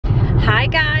Hi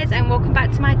guys, and welcome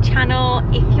back to my channel.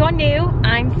 If you're new,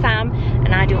 I'm Sam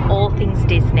and I do all things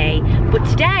Disney, but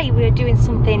today we're doing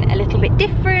something a little bit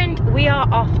different. We are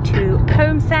off to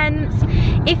Homesense.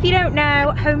 If you don't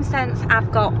know, Homesense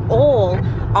have got all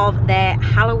of their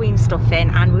Halloween stuff in,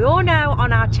 and we all know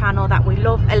on our channel that we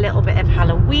love a little bit of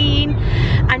Halloween.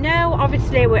 I know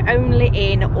obviously we're only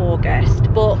in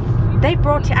August, but they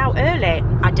brought it out early.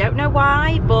 I don't know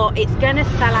why, but it's gonna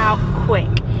sell out quick.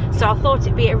 So I thought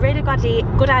it'd be a really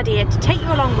good idea to take you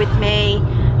along with me,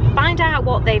 find out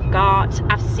what they've got.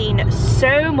 I've seen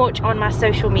so much on my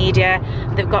social media.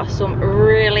 They've got some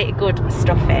really good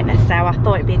stuff in. So I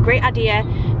thought it'd be a great idea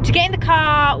to get in the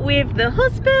car with the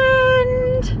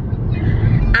husband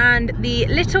and the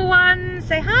little one.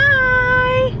 Say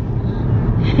hi.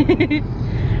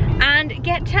 And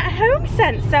get to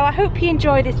Homesense. So I hope you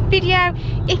enjoy this video.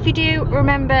 If you do,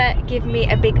 remember, give me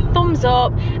a big thumbs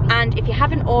up, and if you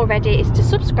haven't already, is to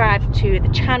subscribe to the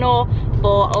channel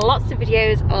for lots of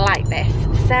videos like this.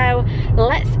 So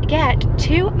let's get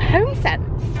to Homesense.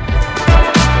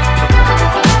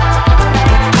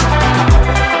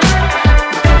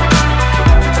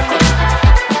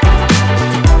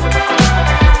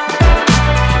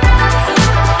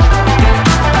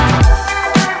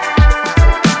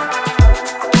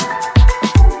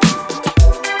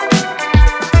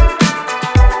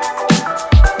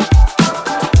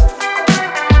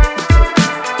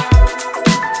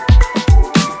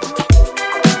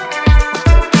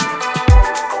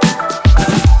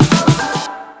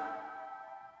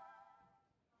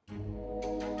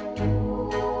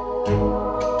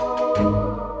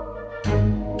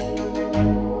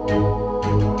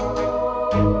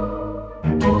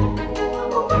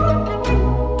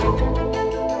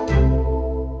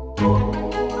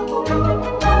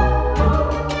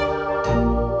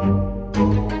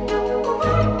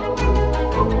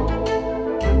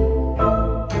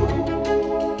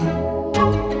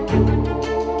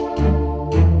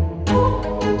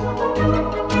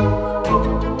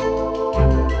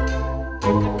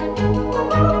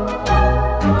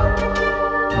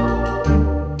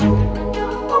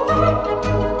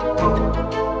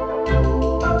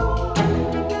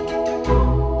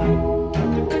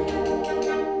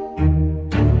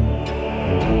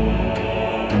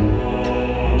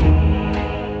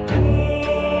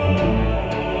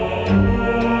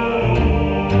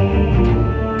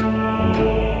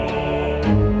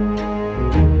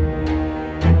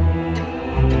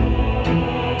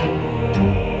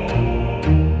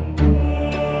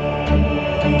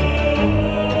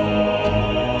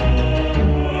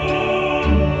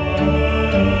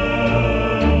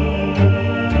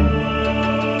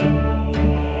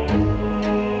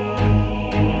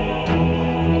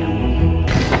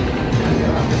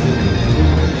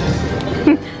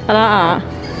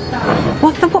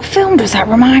 What film does that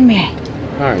remind me?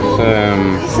 Oh, it's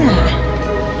Is it?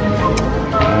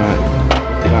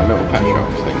 that little pet shop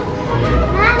thing.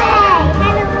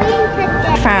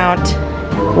 Found.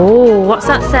 Oh, what's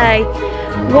that say?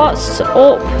 What's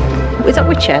up? Is that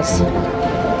witches?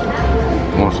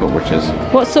 What's up, witches?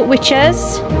 What's up,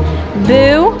 witches?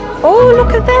 Boo. Oh,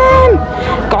 look at them.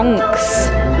 Gonks.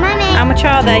 Mommy. How much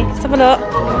are they? Let's have a look.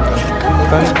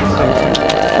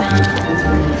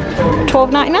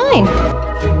 $12.99.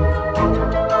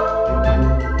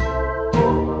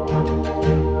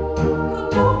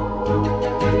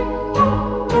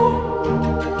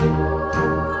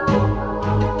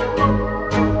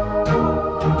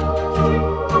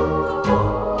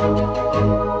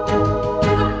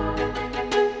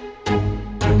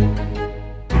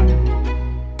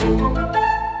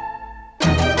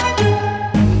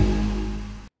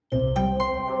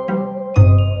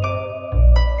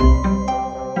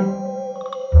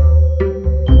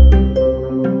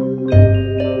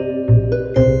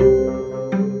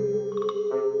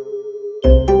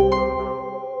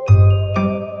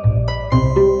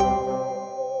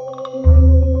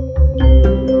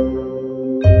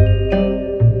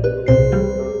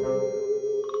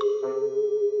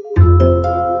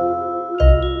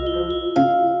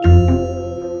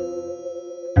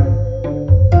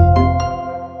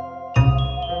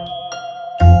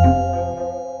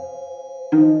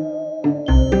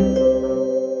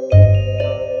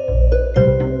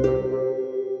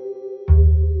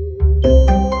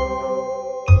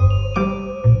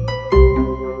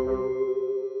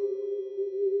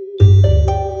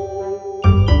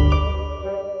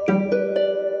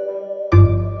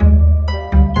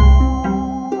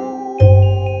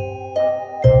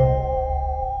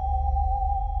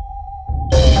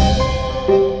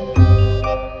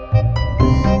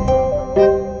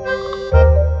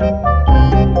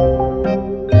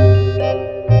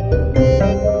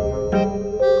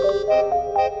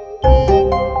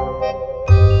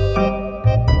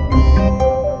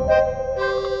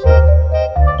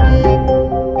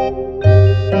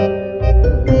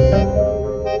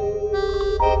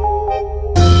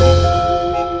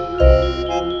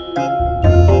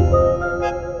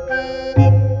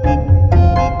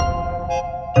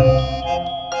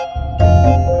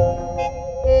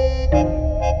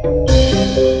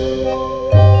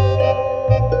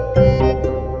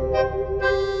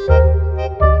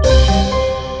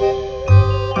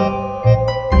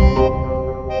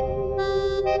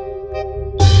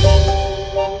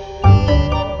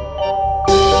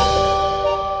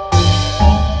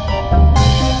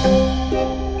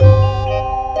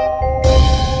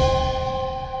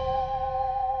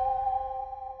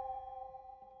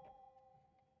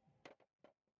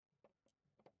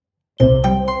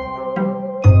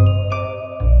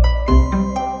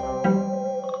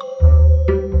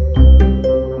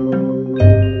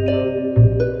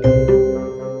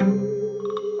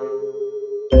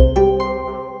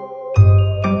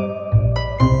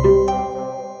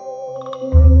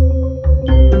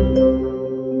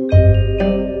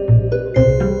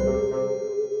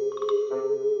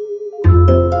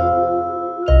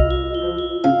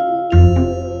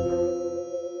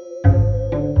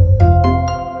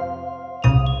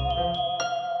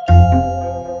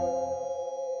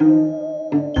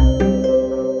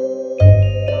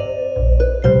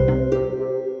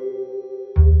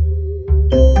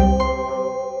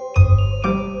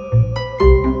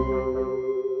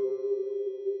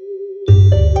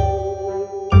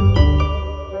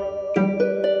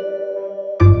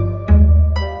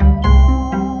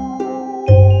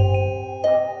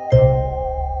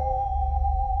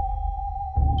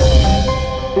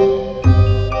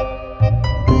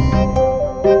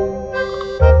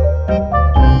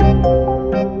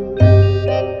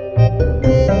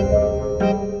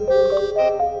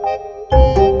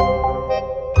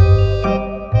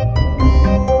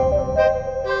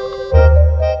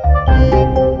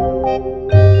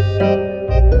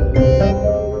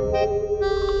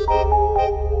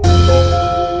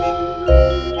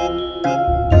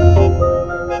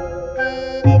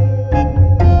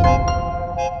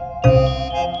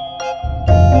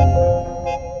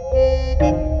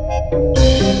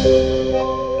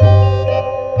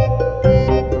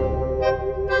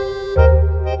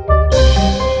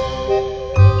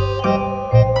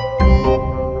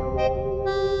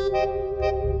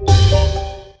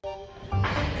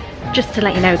 just to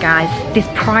let you know guys, this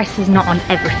price is not on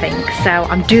everything, so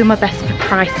I'm doing my best for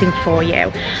pricing for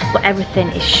you, but everything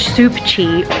is super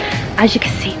cheap. As you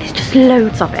can see, there's just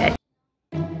loads of it.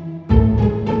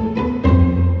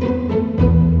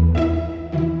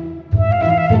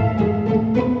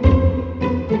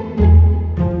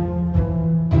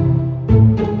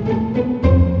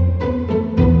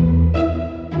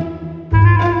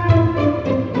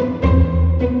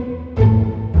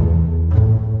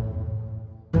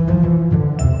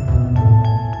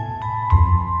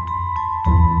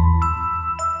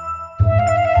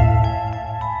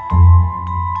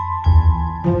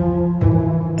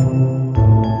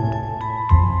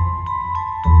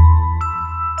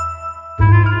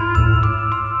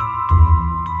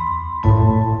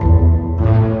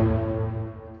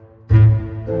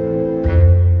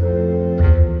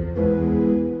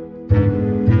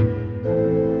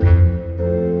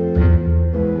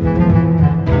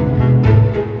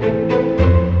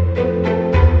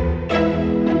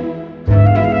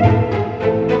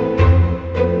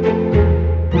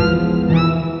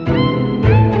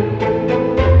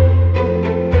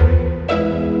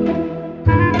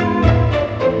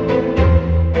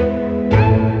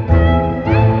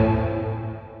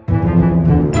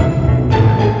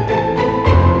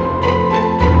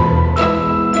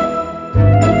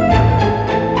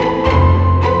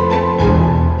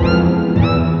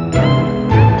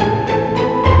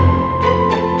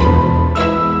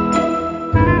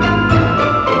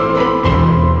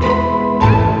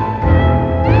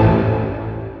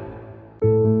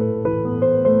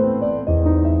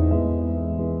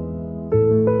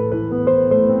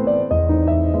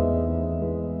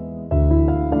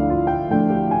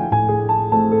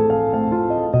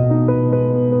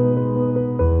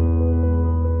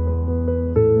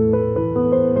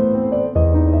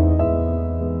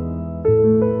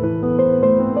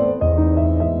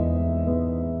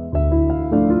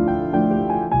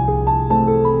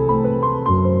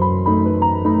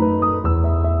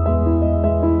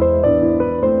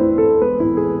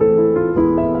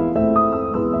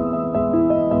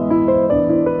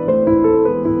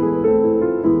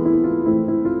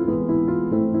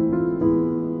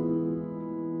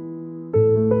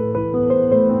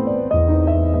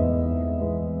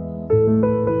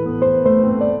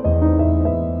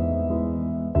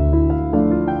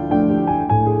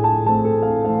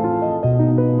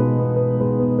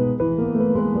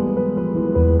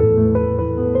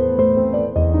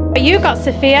 What you got,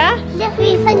 Sophia?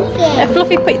 Fluffy pumpkin. A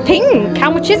fluffy pink.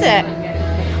 How much is it?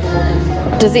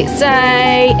 Does it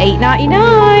say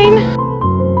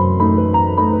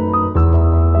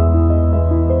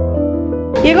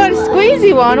 $8.99? You got a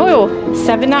squeezy one, oh,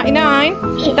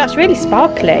 $7.99. That's really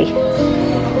sparkly.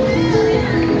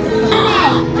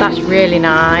 That's really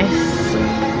nice.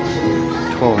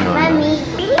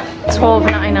 $12.99.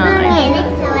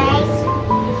 $12.99.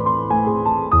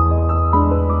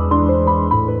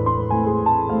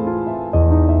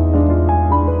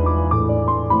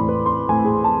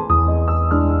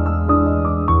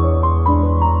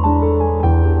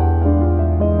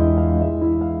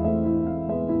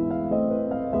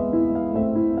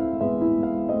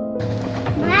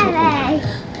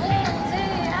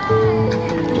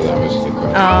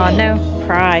 Oh, no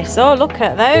price. Oh, look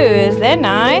at those. They're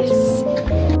nice.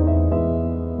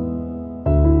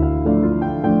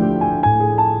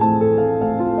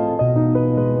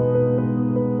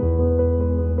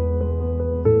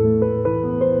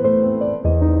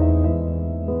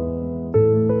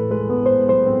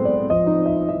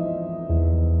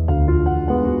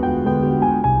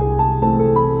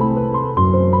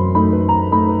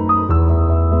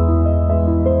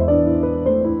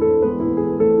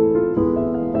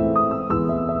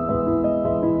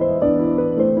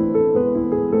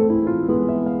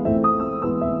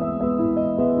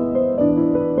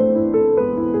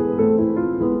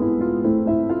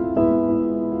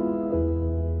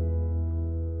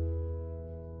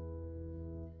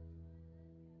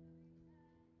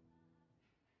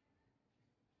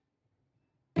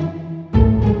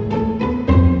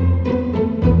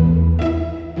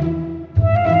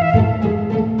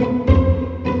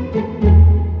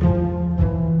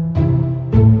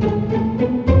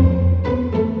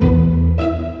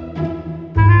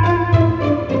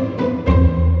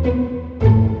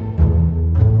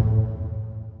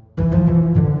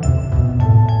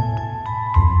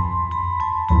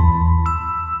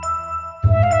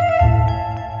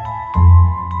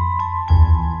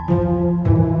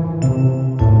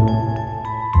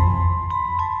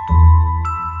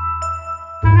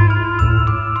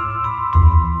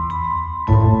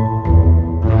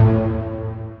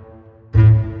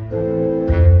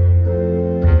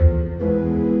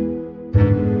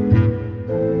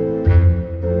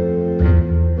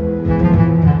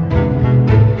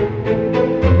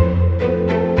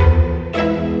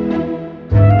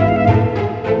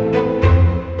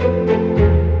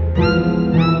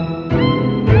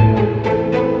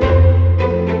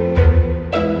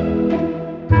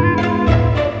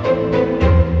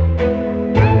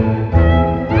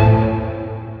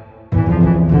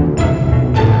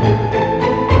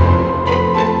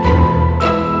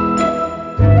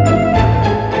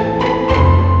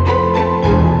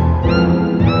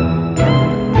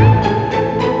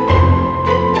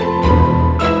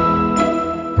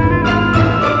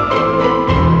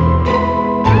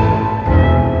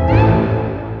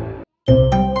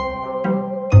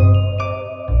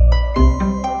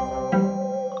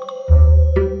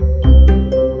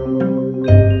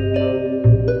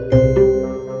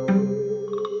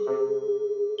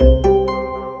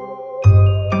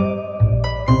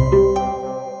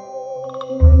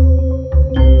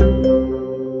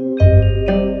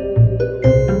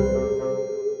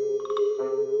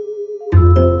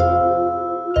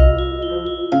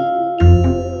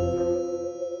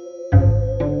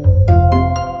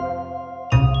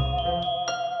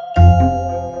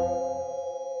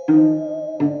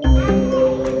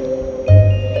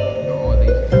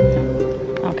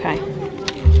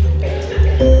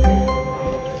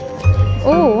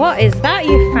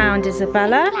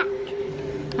 Isabella.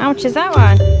 How much is that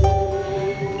one?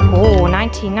 Oh,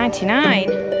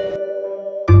 $19.99.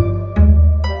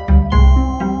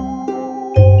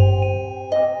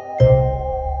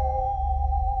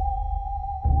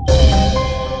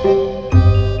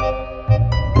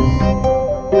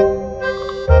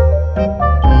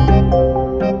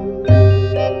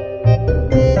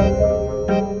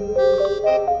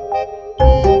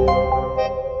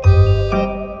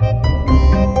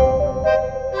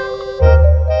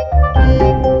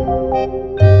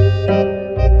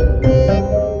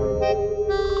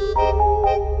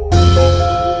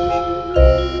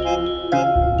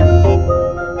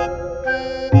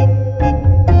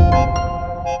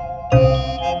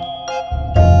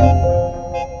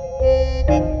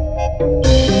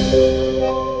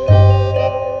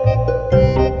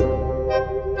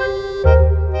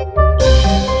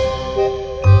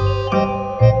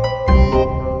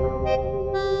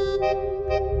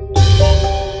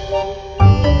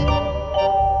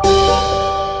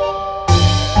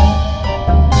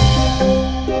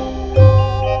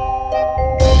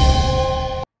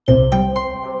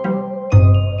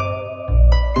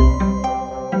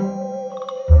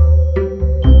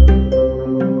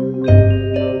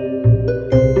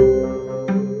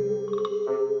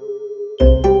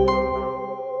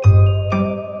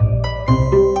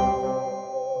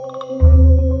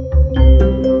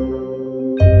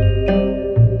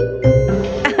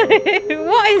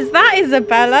 What is that,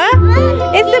 Isabella?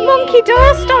 It's a monkey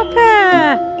door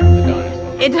stopper.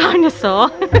 A dinosaur.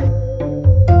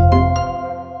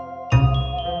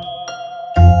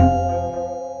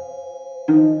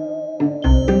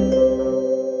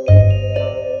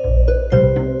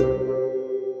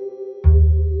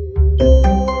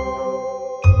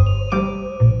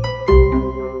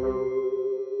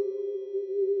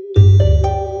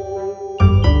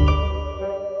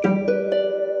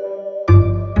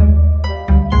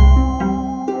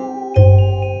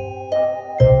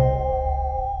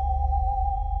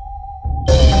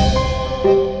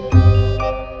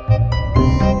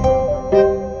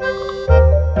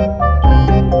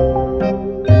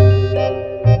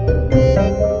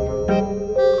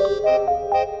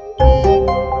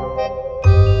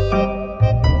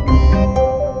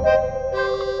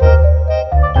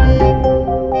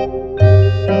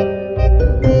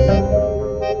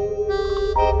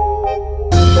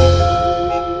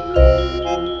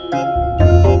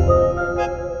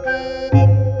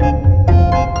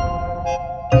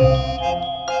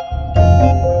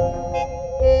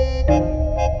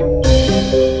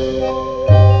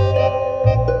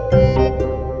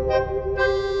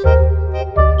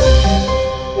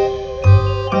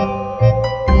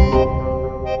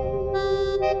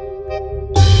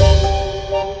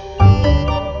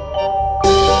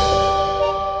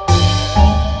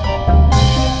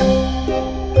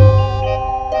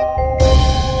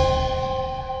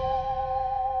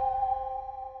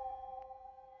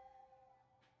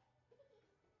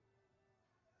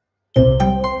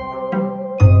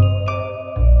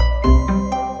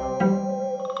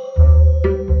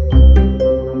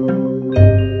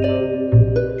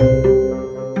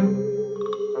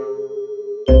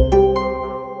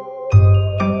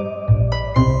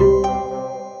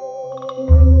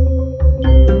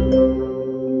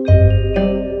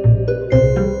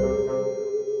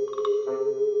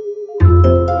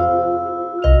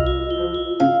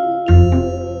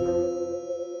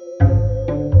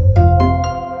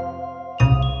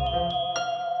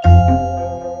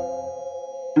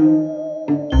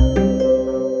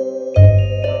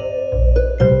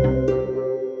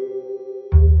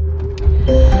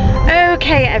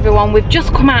 Okay everyone, we've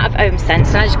just come out of Homesense,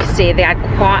 and as you can see they had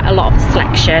quite a lot of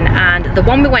selection, and the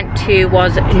one we went to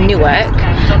was Newark,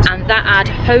 and that had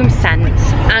Homesense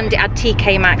and it had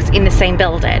TK Maxx in the same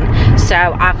building. So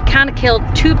I've kind of killed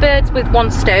two birds with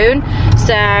one stone.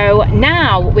 So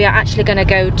now we are actually going to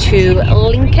go to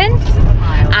Lincoln,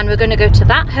 and we're going to go to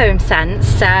that Homesense.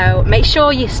 So make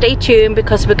sure you stay tuned,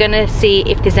 because we're going to see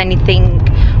if there's anything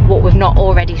what we've not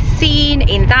already seen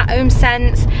in that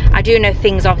Homesense. I do know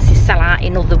things obviously sell out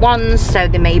in other ones, so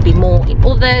there may be more in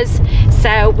others.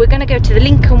 So we're going to go to the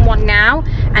Lincoln one now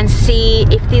and see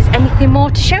if there's anything more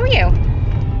to show you.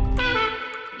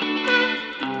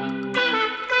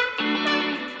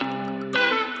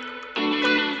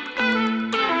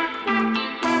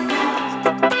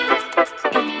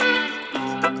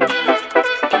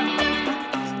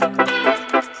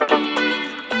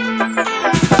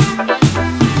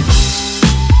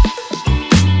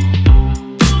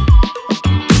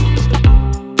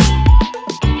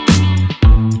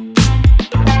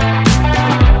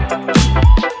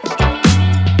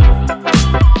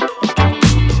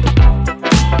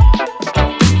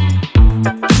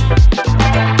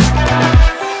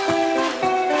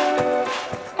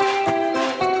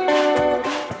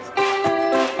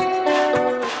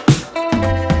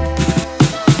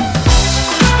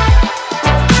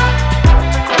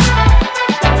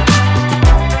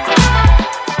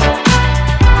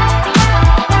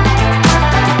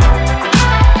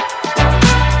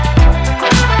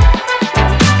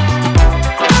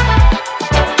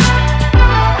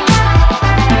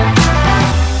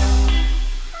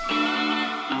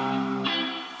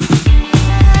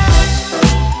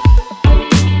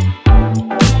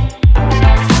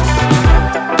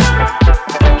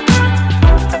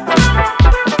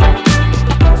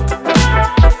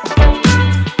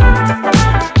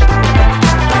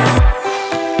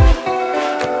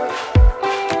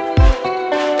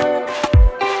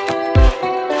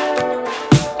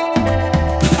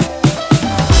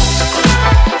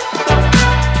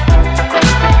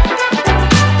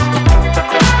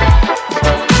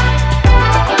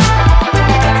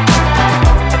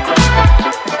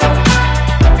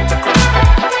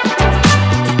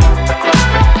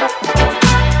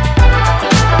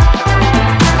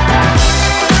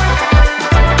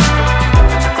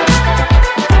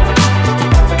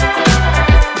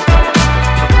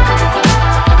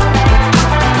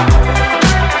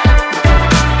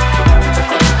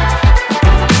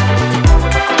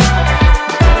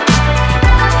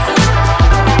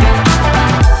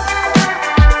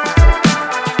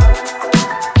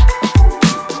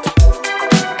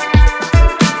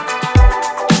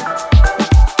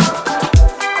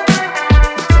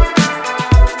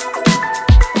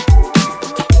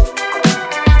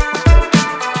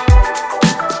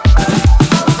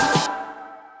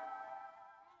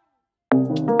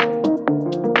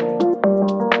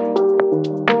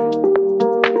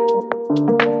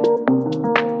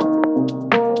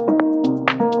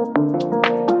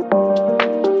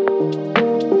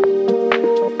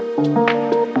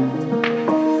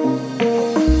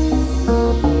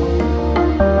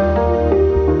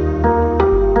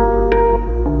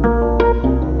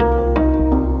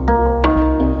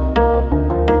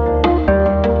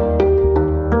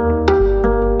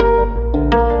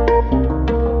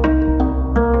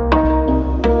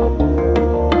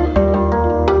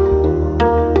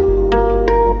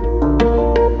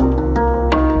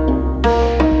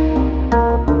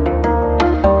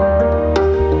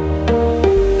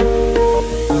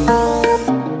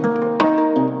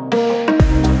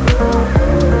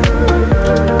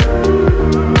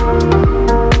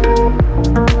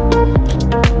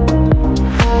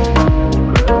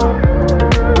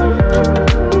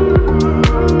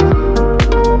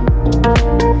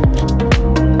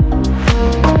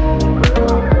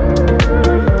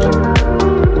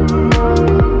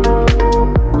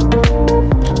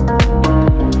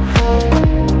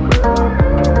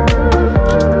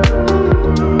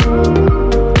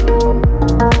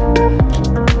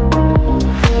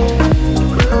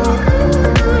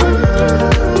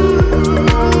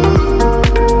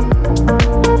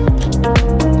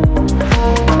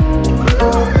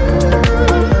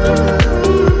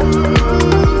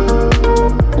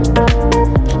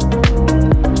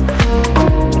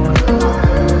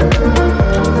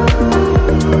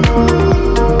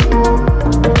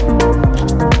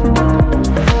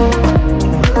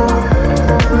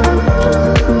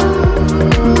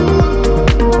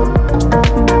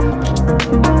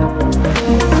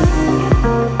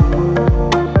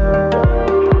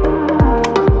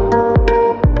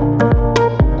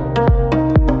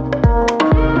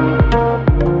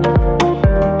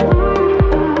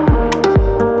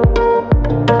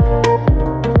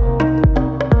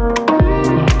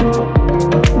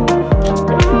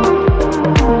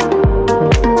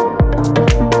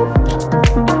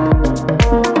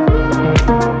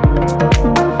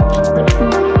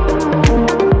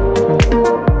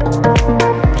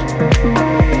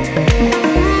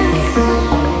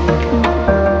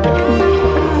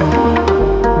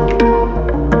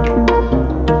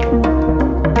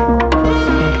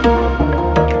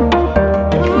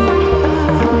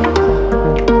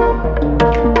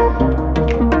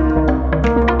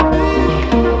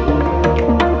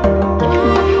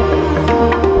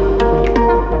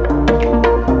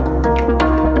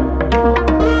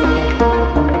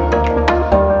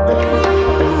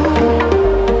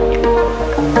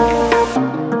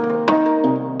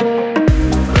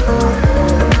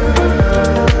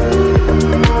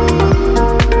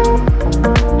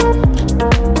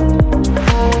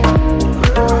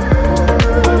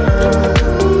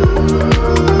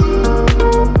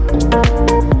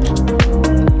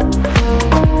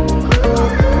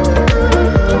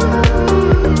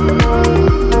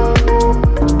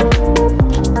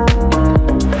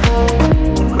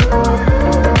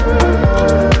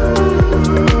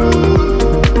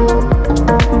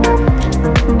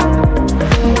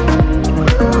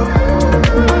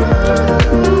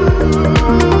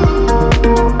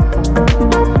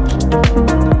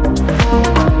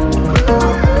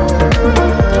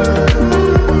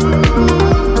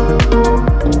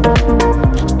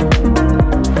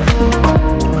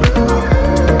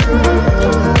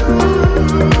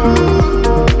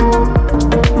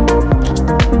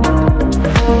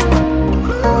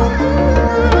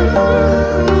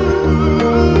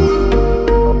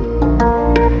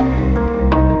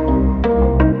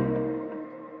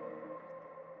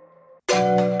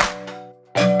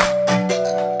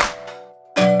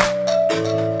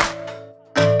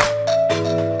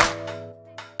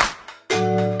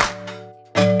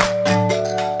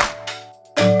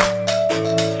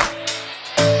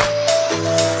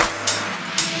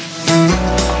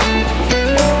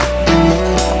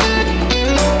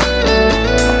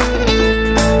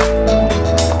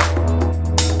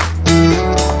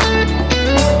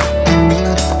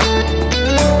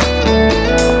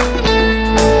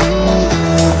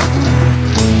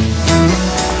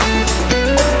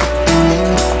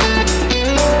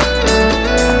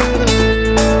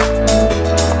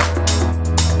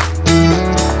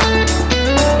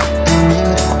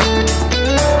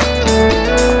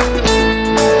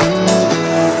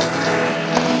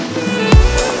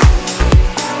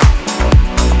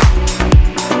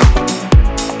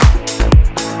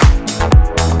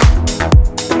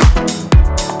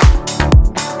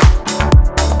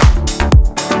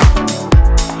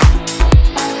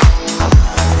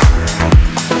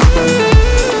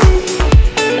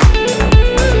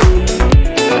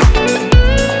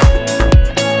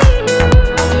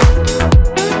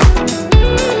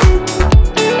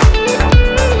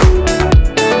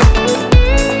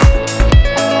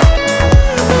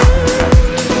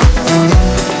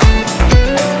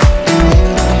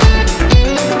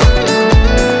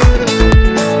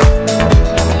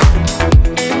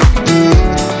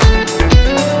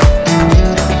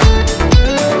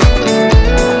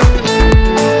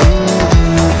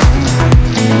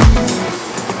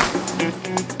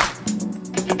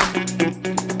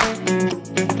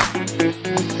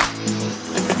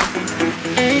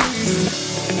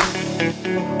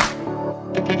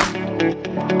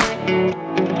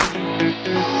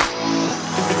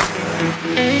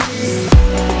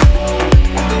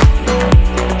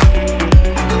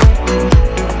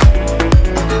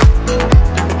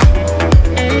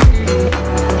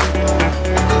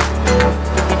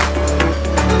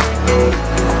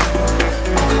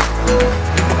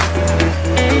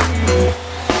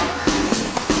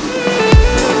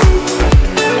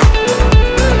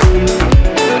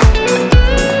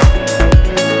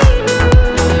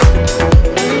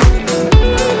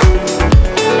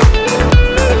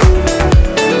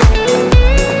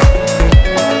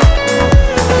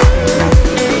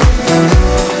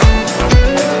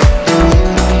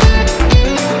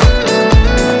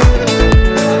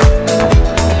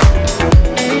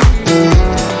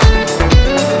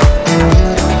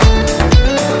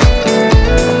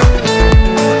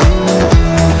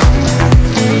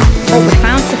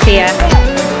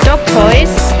 Dog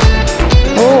toys.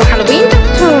 Oh, Halloween dog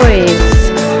toys.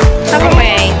 Haven't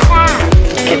we?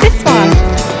 Look at this one.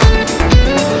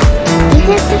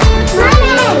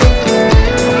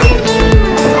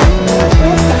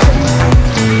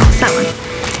 What's that one?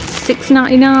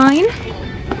 $6.99.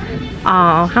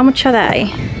 Oh, how much are they?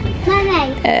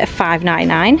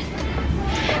 $5.99.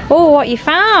 Oh, what you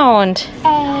found?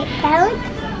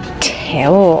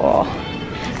 Tail.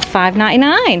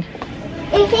 $5.99.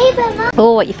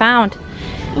 Oh, what you found?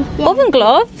 Oven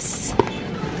gloves.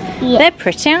 Yeah. They're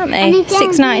pretty, aren't they?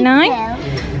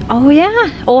 $6.99. Oh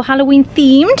yeah, all Halloween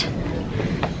themed.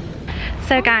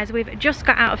 So guys, we've just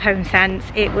got out of Homesense.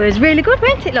 It was really good,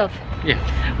 wasn't it, love? Yeah.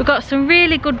 We've got some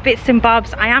really good bits and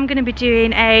bobs. I am going to be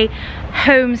doing a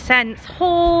Homesense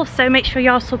haul, so make sure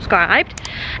you're subscribed.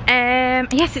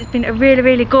 Yes, it's been a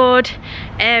really good.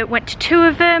 Went to 2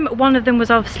 of them. One of them was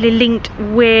obviously linked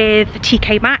with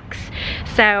TK Maxx.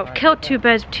 So I've killed 2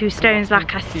 birds with 2 stones,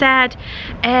 like I said.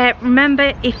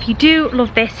 Remember, if you do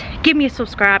love this, give me a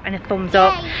subscribe and a thumbs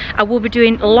up. I will be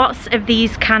doing lots of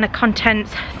these kind of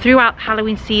contents throughout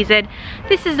Halloween season.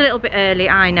 This is a little bit early,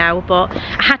 I know, but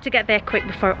I had to get there quick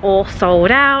before it all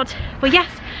sold out. But yes,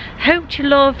 hope you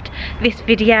loved this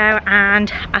video,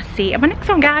 and I'll see you in my next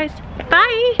one, guys.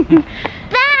 Bye.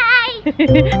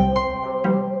 Bye.